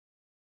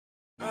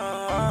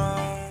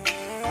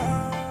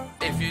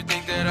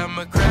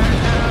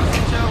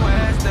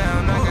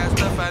down. I got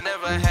stuff I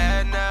never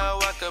had now.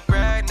 I could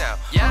brag now.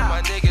 Yeah,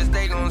 my niggas,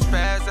 they gon'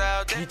 spaz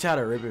out. You tired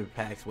of ripping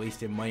packs,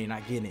 wasting money,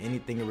 not getting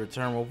anything in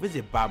return? Well,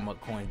 visit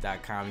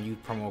buymuckcoins.com and use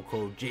promo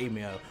code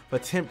JML for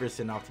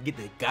 10% off to get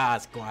the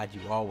God Squad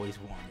you always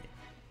wanted.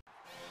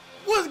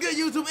 What's good,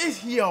 YouTube?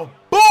 It's your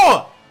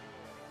boy,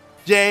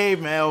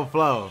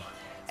 Jmellflo,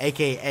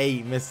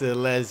 aka Mr.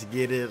 Let's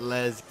Get It,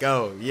 Let's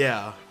Go.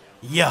 Yeah,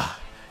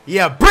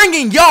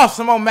 bringing y'all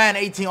some more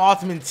Madden 18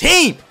 Ultimate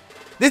Team.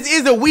 This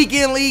is a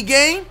weekend league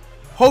game.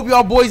 Hope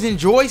y'all boys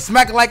enjoy.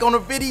 Smack a like on the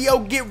video.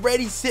 Get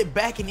ready, sit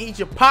back, and eat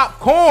your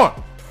popcorn.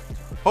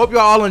 Hope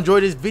y'all all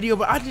enjoy this video,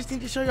 but I just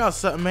need to show y'all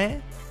something,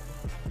 man.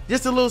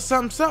 Just a little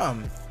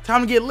something.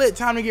 Time to get lit.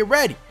 Time to get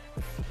ready.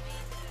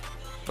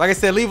 Like I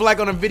said, leave a like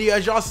on the video.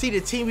 As y'all see, the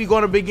team we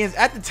going up against,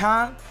 at the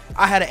time,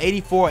 I had an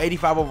 84,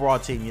 85 overall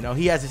team. You know,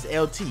 he has his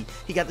LT.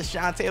 He got the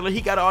Sean Taylor. He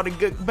got all the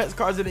good best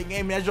cards in the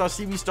game. And as y'all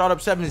see, we start up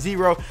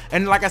 7-0.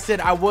 And like I said,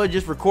 I was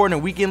just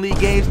recording weekend league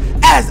games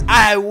as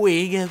I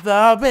wing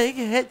the big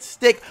hit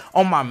stick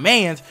on my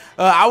mans.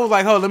 I was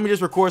like, oh, let me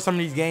just record some of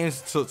these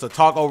games to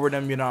talk over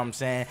them. You know what I'm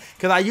saying?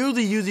 Because I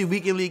usually use these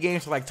weekend league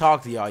games to like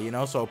talk to y'all. You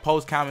know, so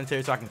post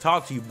commentary so I can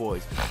talk to you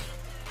boys.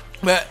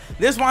 But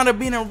this wound up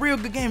being a real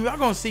good game. Y'all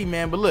gonna see,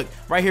 man. But look,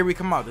 right here we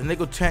come out. The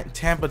nickel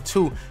Tampa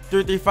 2,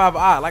 3-3-5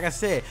 odd. Like I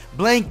said,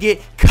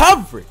 blanket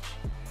coverage.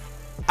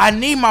 I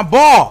need my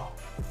ball.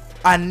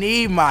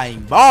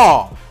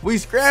 We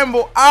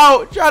scramble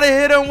out. Try to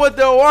hit him with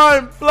the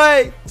one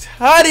play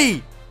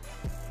tutty.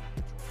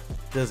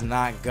 Does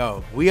not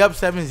go. We up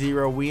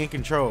 7-0. We in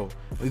control.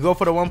 We go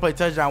for the one play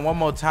touchdown one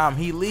more time.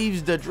 He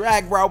leaves the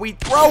drag route. We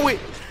throw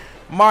it.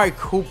 Mari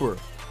Cooper.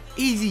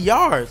 Easy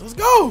yards. Let's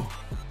go.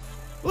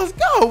 Let's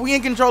go. We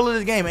in control of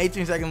this game.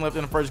 18 seconds left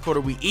in the first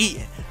quarter. We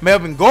eating.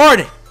 Melvin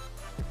Gordon.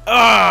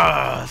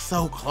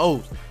 So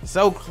close.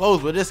 So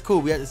close. But it's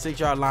cool. We at the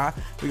 6-yard line.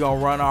 We going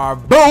to run our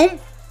boom.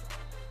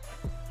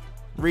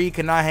 Reed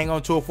cannot hang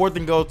on to a 4th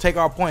and goal. Take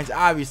our points.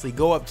 Obviously,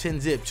 go up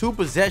 10-zip. 2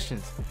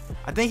 possessions.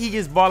 I think he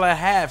gets ball at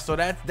half. So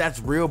that's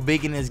real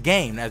big in this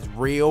game.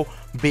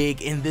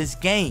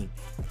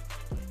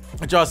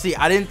 But y'all see,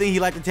 I didn't think he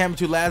liked the Tampa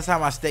 2 last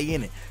time. I stay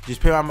in it.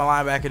 Just pay out my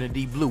linebacker in the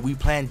deep blue. We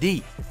plan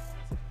D.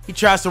 He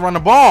tries to run the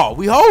ball.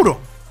 We hold him.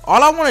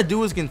 All I want to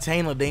do is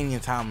contain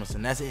LaDainian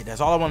Tomlinson. That's it.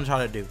 That's all I want to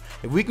try to do.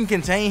 If we can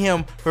contain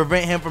him,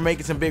 prevent him from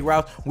making some big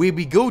routes, we'd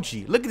be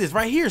Gucci. Look at this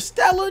right here.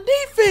 Stellar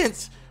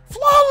defense.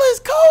 Flawless,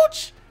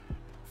 coach.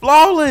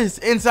 Flawless.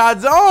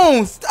 Inside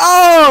zone.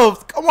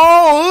 Stuff. Come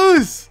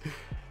on.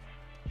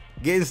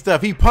 Getting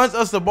stuff. He punts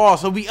us the ball.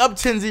 So we up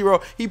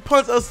 10-0. He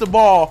punts us the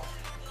ball.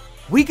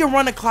 We can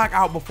run the clock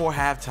out before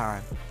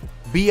halftime.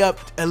 Be up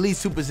at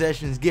least 2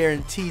 possessions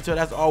guaranteed, so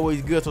that's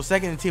always good. So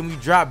second and 10, we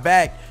drop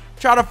back,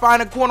 try to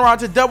find a corner out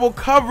to double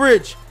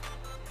coverage.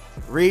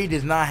 Reed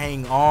does not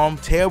hang on.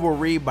 Terrible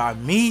read by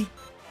me.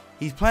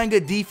 He's playing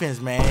good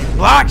defense, man.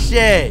 Block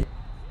shed.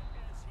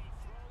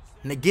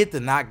 And to get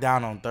the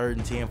knockdown on 3rd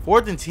and 10.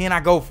 4th and 10,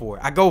 I go for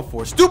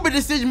it. Stupid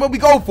decision, but we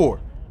go for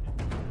it.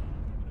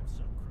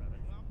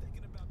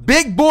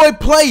 Big boy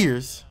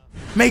players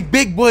make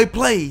big boy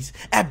plays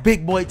at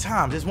big boy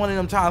times. It's one of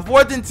them times.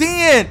 4th and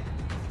 10.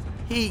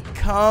 He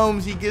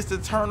comes, he gets the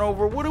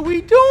turnover. What are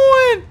we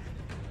doing?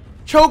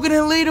 Choking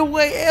and lead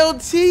away.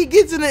 LT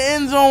gets in the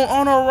end zone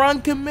on a run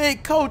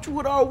commit. Coach,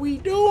 what are we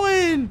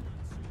doing?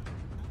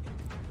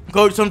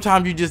 Coach,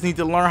 sometimes you just need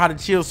to learn how to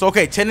chill. So,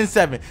 okay,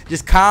 10-7.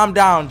 Just calm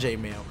down,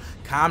 Jmell.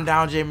 Calm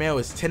down, Jmell.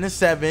 It's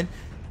 10-7.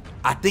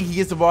 I think he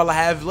gets the ball at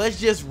half. Let's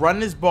just run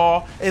this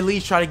ball. At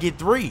least try to get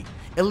 3.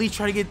 It's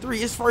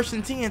 1st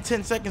and 10.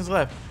 10 seconds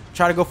left.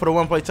 Try to go for the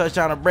one play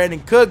touchdown of Brandon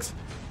Cooks.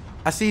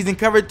 I see he's in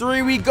cover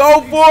 3. We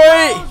go for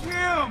it.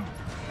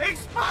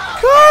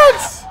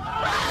 Cooks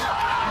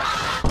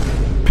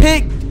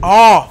picked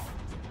off.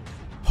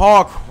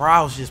 Paul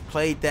Krause just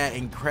played that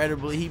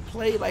incredibly. He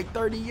played like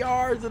 30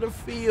 yards of the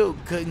field.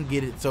 Couldn't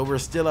get it. So we're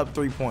still up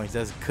 3 points.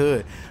 That's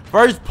good.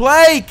 First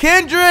play,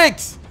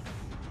 Kendricks.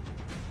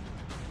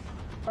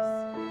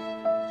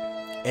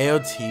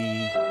 LT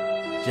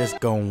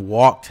just gonna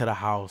walk to the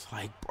house.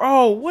 Like,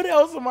 bro, what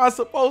else am I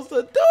supposed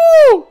to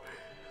do?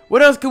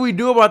 What else can we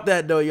do about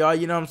that, though, y'all?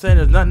 You know what I'm saying?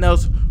 There's nothing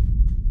else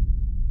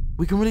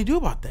we can really do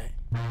about that.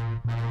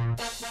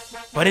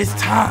 But it's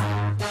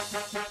time.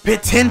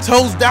 Put 10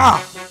 toes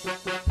down.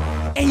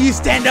 And you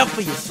stand up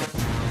for yourself.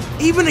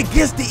 Even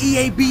against the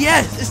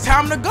EABS, it's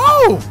time to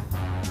go.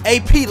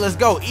 AP, let's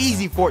go.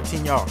 Easy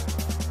 14 yards.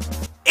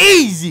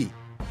 Easy.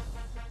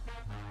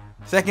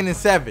 2nd and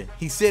 7.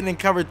 He's sitting in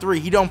cover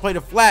 3. He don't play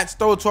the flats.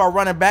 Throw it to our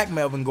running back,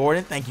 Melvin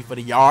Gordon. Thank you for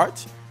the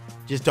yards.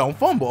 Just don't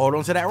fumble. Hold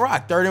on to that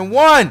rock. 3rd and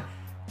 1.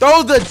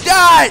 Throws the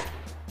dot.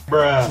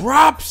 Bruh.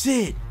 Drops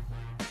it.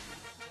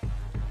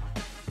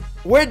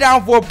 We're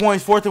down 4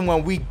 points. 4th and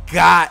 1. We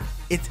got.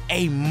 It's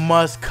a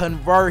must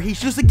convert. He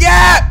shoots a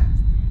gap.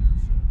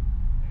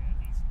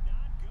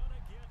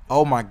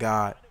 Oh my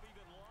God.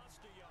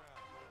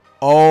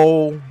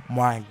 Oh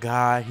my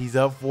God. He's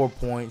up 4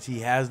 points. He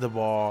has the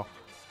ball.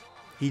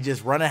 He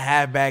just run a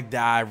halfback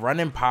dive,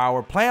 running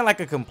power, playing like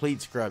a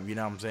complete scrub. You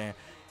know what I'm saying?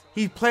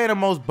 He's playing the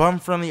most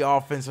bum-friendly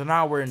offense, so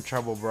now we're in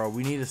trouble, bro.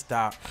 We need to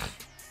stop.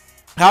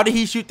 How did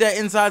he shoot that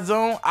inside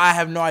zone? I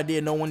have no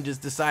idea. No one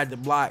just decided to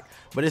block.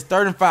 But it's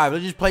 3rd and 5.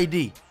 Let's just play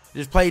D.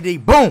 Just play D.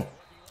 Boom.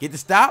 Get the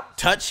stop.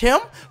 Touch him.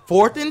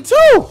 4th and 2.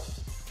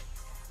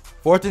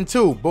 4th and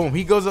 2. Boom.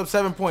 He goes up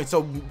 7 points.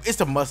 So it's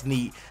a must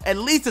need. At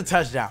least a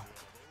touchdown.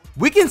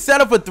 We can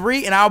settle for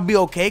 3 and I'll be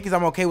okay because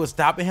I'm okay with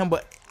stopping him.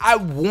 But I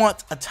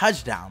want a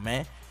touchdown,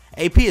 man.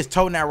 AP is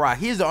toting that rock.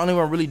 He's the only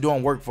one really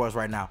doing work for us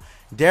right now.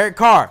 Derek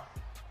Carr.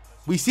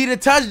 We see the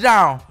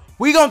touchdown.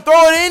 We gonna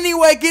throw it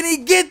anyway. Can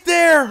he get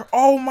there?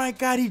 Oh my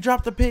God, he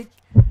dropped the pick.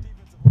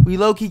 We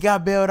low-key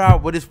got bailed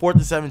out, but it's 4th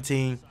and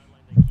 17.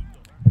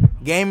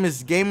 Game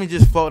is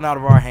just floating out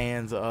of our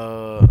hands.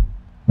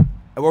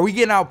 Were we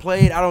getting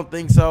outplayed? I don't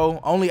think so.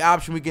 Only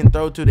option we can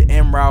throw to the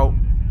M route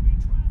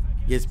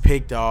gets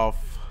picked off.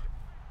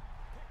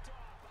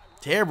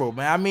 Terrible,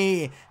 man. I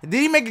mean, did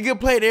he make a good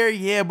play there?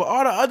 Yeah, but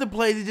all the other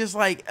plays is just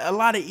like a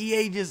lot of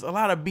a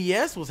lot of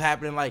BS was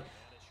happening. Like,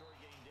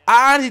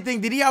 I honestly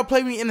think, did he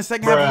outplay me in the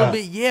second half a little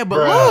bit? Yeah, but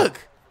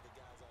look.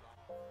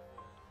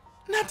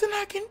 Nothing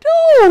I can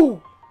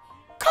do.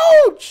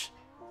 Coach.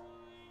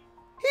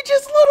 He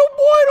just little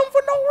boyed him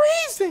for no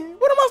reason.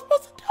 What am I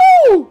supposed to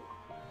do?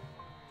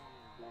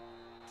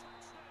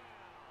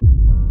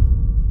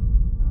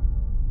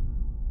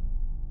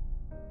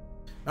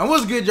 Now,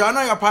 what's good, y'all? I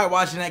know y'all probably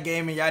watching that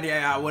game and yada,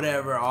 yada,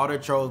 whatever. All the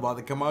trolls about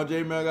to come out.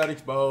 Jmell got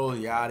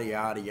exposed. Yada,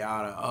 yada,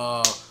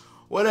 yada.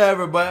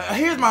 Whatever, but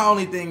here's my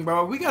only thing,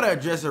 bro. We gotta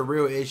address a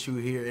real issue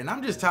here, and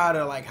I'm just tired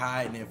of like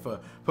hiding it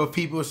for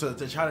people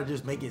to try to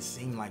just make it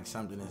seem like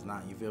something is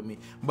not. You feel me?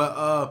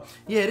 But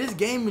yeah, this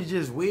game is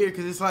just weird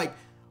because it's like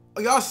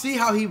y'all see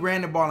how he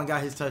ran the ball and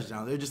got his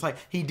touchdown. They're just like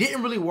he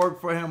didn't really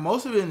work for him.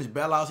 Most of it in his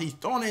bailouts. He's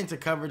throwing it into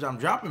coverage. I'm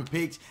dropping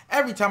picks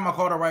every time I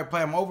call the right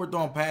play. I'm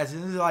overthrowing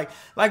passes. It's like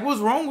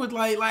what's wrong with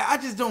like I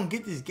just don't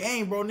get this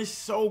game, bro. And it's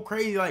so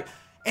crazy, like.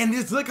 And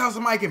just look how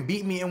somebody can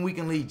beat me in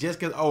weekend league just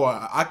because, oh,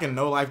 I can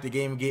no life the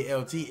game and get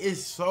LT.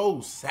 It's so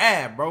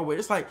sad, bro. But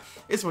it's like,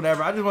 it's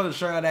whatever. I just wanted to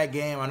show y'all that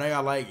game. I know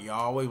y'all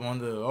always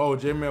want to, oh,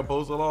 Jmell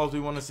post a loss. We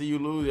want to see you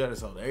lose. Yeah,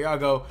 so there y'all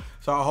go.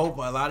 So I hope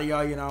a lot of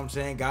y'all, you know what I'm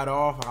saying, got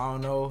off. I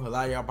don't know. A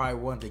lot of y'all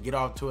probably want to get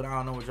off to it. I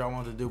don't know what y'all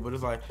want to do. But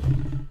it's like,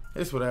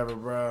 it's whatever,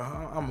 bro.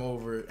 I'm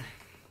over it.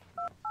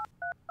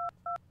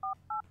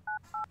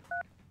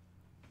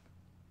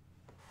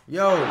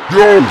 Yo, you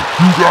gotta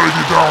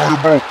get down here,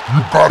 bro.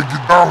 You gotta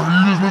get down here.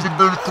 You just missed the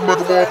greatest comeback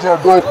of all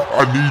time, bro.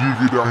 I need you to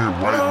get down here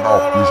right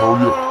now. Just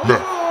hurry up.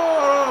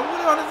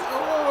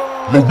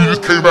 No, we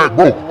just came back,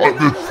 bro.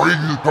 The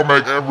craziest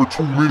comeback ever.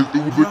 2 minutes.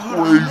 It was the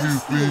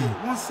craziest thing.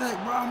 1 sec,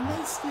 bro. I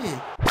missed it.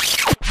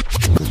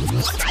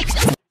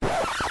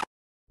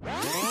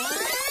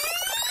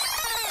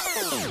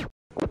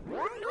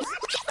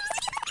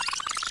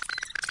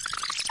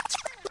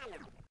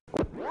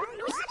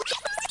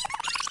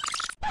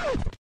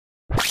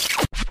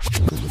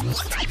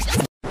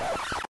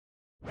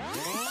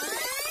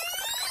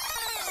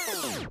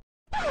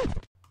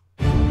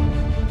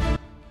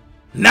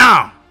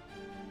 Now,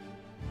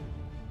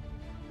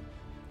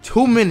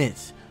 2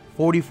 minutes,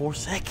 44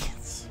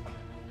 seconds.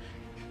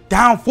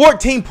 Down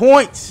 14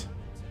 points.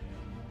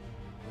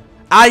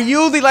 I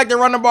usually like to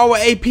run the ball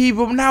with AP,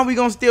 but now we're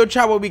going to still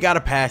try what we got to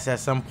pass at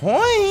some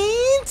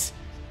point.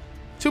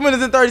 2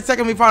 minutes and 30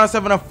 seconds. We find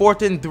ourselves in a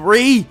 4th and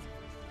 3.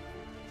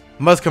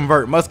 Must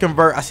convert. Must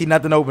convert. I see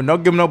nothing open.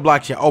 Don't give him no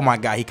blocks yet. Oh, my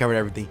God. He covered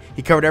everything.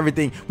 He covered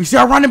everything. We see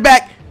our running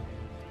back.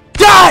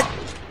 Dot!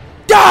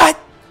 Dot!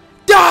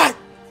 Dot!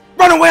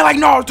 Run away like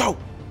Naruto.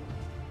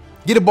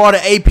 Get the ball to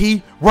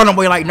AP. Run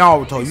away like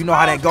Naruto. You know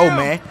how that go,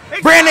 man.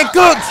 Brandon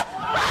Cooks.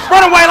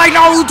 Run away like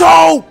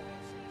Naruto.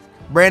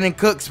 Brandon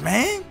Cooks,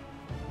 man.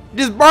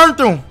 Just burnt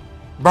him.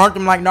 Burnt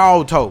him like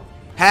Naruto.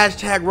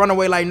 Hashtag run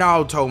away like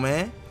Naruto,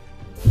 man.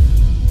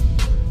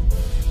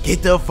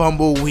 Get the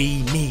fumble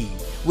we need.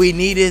 We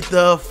needed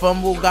the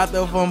fumble. Got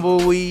the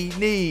fumble we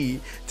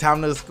need.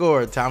 Time to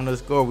score. Time to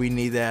score. We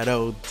need that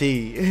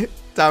OT.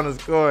 Time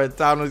to score.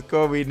 Time to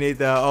score. We need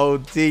the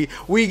OT.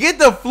 We get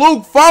the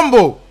fluke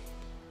fumble.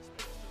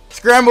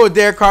 Scramble with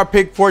Derek Carr,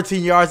 pick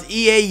 14 yards.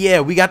 EA, yeah,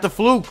 we got the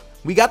fluke.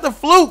 We got the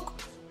fluke.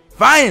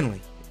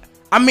 Finally.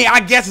 I mean, I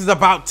guess it's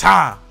about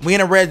time. We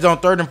in a red zone,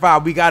 3rd and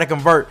 5. We got to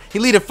convert. He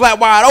lead it flat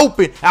wide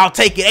open. I'll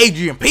take it,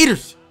 Adrian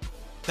Peters.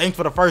 Thanks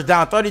for the first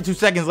down. 32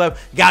 seconds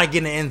left. Got to get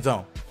in the end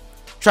zone.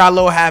 Try a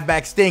little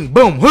halfback sting.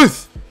 Boom.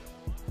 Whoosh.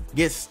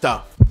 Get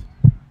stuffed.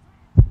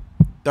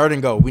 3rd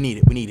and goal. We need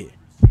it. We need it.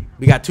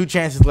 We got 2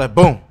 chances left.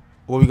 Boom.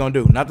 What are we going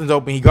to do? Nothing's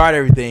open. He guarded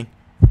everything.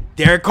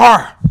 Derek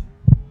Carr.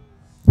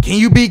 Can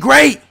you be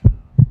great?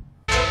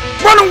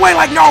 Run away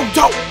like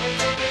Naruto.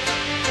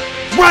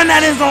 Run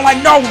that end zone like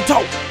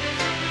Naruto.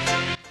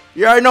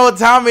 You already know what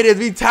time it is.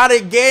 We tied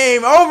the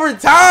game.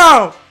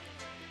 Overtime.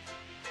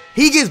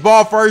 He gets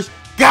ball first.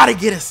 Gotta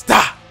get a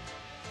stop.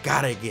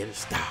 Gotta get a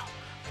stop.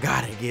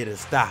 Gotta get a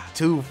stop.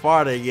 Too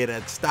far to get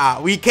a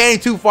stop. We came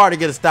too far to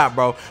get a stop,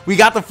 bro. We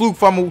got the fluke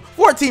fumble.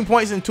 14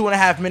 points in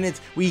 2.5 minutes.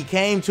 We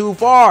came too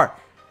far.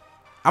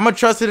 I'm a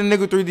trusted a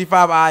nigga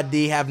 335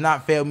 ID. Have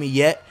not failed me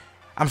yet.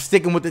 I'm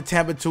sticking with the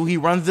Tampa 2. He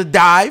runs the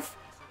dive.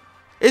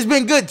 It's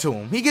been good to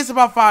him. He gets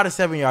about 5 to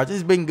 7 yards.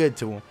 It's been good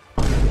to him.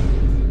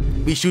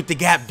 We shoot the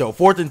gap, though.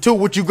 4th and 2.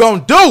 What you gonna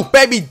do,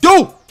 baby?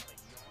 Do!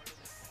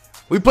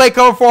 We play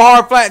cover 4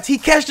 hard flats. He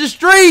catch the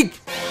streak.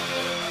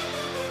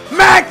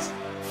 Max!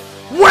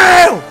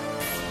 Well!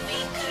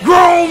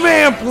 Grown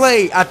man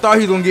play. I thought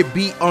he was going to get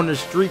beat on the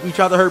streak. We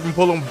tried to hurt him,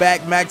 pull him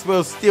back.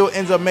 Maxwell still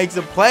ends up makes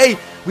a play.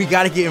 We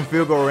got to get in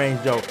field goal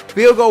range, though.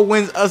 Field goal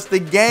wins us the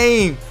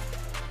game.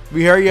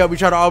 We hurry up. We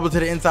try to audible to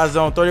the inside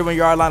zone.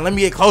 31-yard line. Let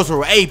me get closer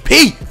with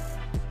AP.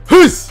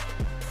 Huss!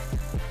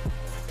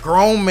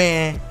 Grown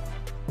man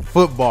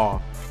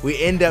football.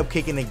 We end up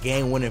kicking the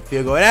game-winning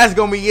field goal. And that's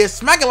going to be it.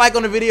 Smack a like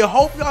on the video.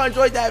 Hope y'all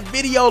enjoyed that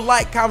video.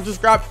 Like, comment,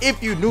 subscribe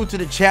if you're new to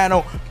the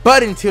channel.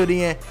 But until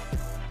then,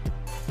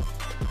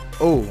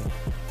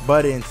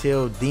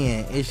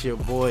 it's your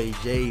boy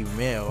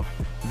Jmell.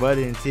 But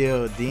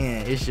until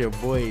then, it's your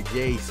boy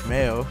J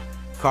Smell.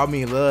 Call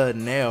me Lil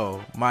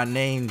Nell. My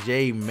name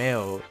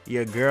Jmell.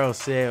 Your girl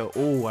said,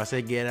 ooh, I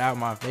said, get out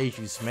my face,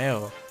 you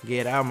smell.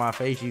 Get out my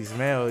face, you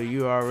smell.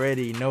 You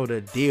already know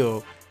the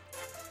deal.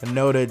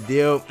 Know the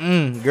deal.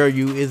 Girl,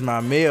 you is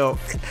my meal.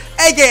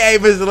 AKA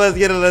Mr. Let's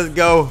Get It, let's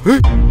go.